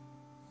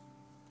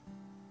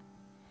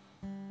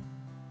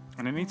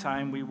 And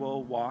anytime we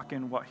will walk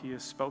in what he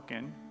has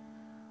spoken,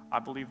 I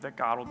believe that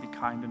God will be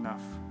kind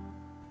enough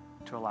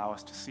to allow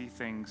us to see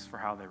things for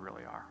how they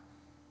really are.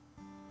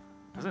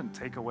 It doesn't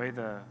take away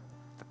the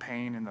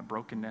pain and the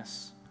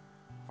brokenness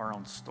of our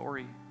own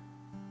story.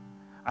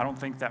 I don't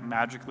think that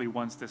magically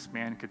once this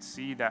man could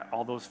see that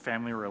all those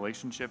family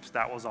relationships,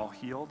 that was all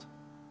healed.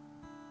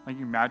 Like,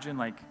 you imagine,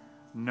 like,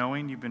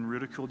 knowing you've been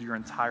ridiculed your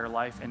entire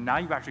life, and now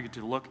you actually get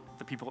to look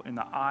the people in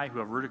the eye who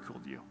have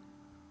ridiculed you.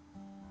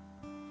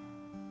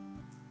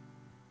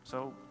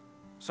 So,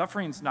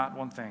 suffering's not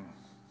one thing.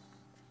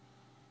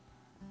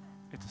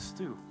 It's a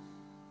stew.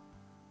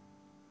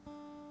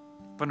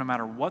 But no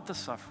matter what the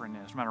suffering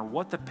is, no matter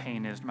what the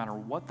pain is, no matter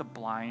what the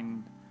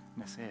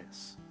blindness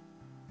is,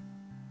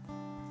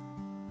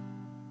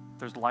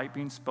 there's light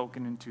being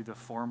spoken into the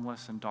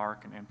formless and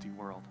dark and empty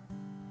world.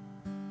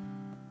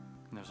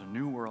 And there's a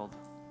new world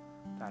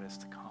that is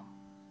to come.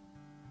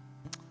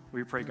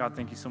 We pray, God,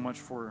 thank you so much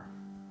for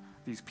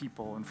these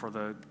people and for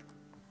the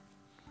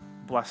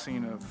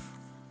blessing of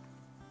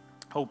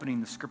opening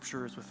the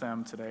scriptures with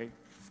them today.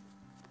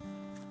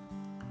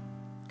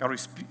 God, we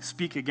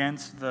speak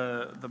against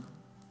the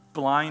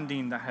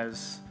blinding that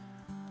has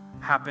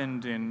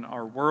happened in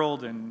our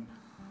world and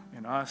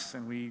in us,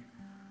 and we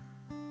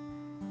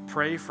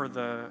pray for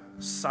the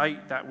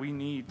sight that we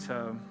need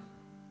to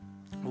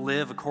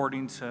live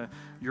according to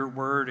your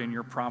word and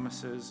your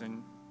promises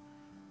and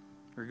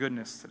your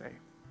goodness today.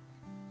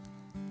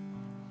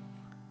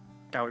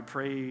 God, we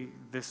pray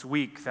this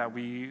week that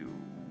we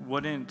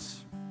wouldn't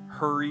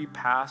hurry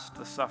past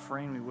the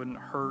suffering, we wouldn't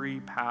hurry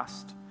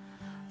past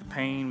the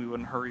pain, we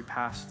wouldn't hurry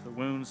past the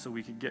wounds so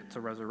we could get to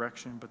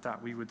resurrection, but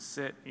that we would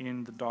sit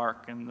in the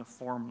dark and the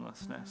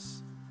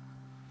formlessness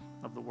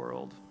of the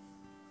world.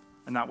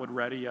 And that would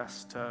ready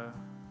us to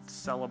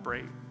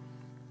celebrate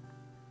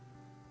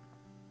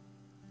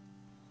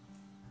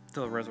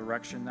the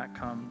resurrection that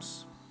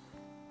comes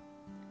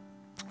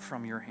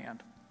from your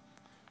hand.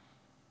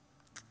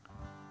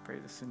 Pray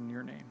this in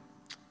your name.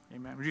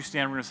 Amen. Would you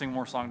stand? We're going to sing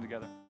more song together.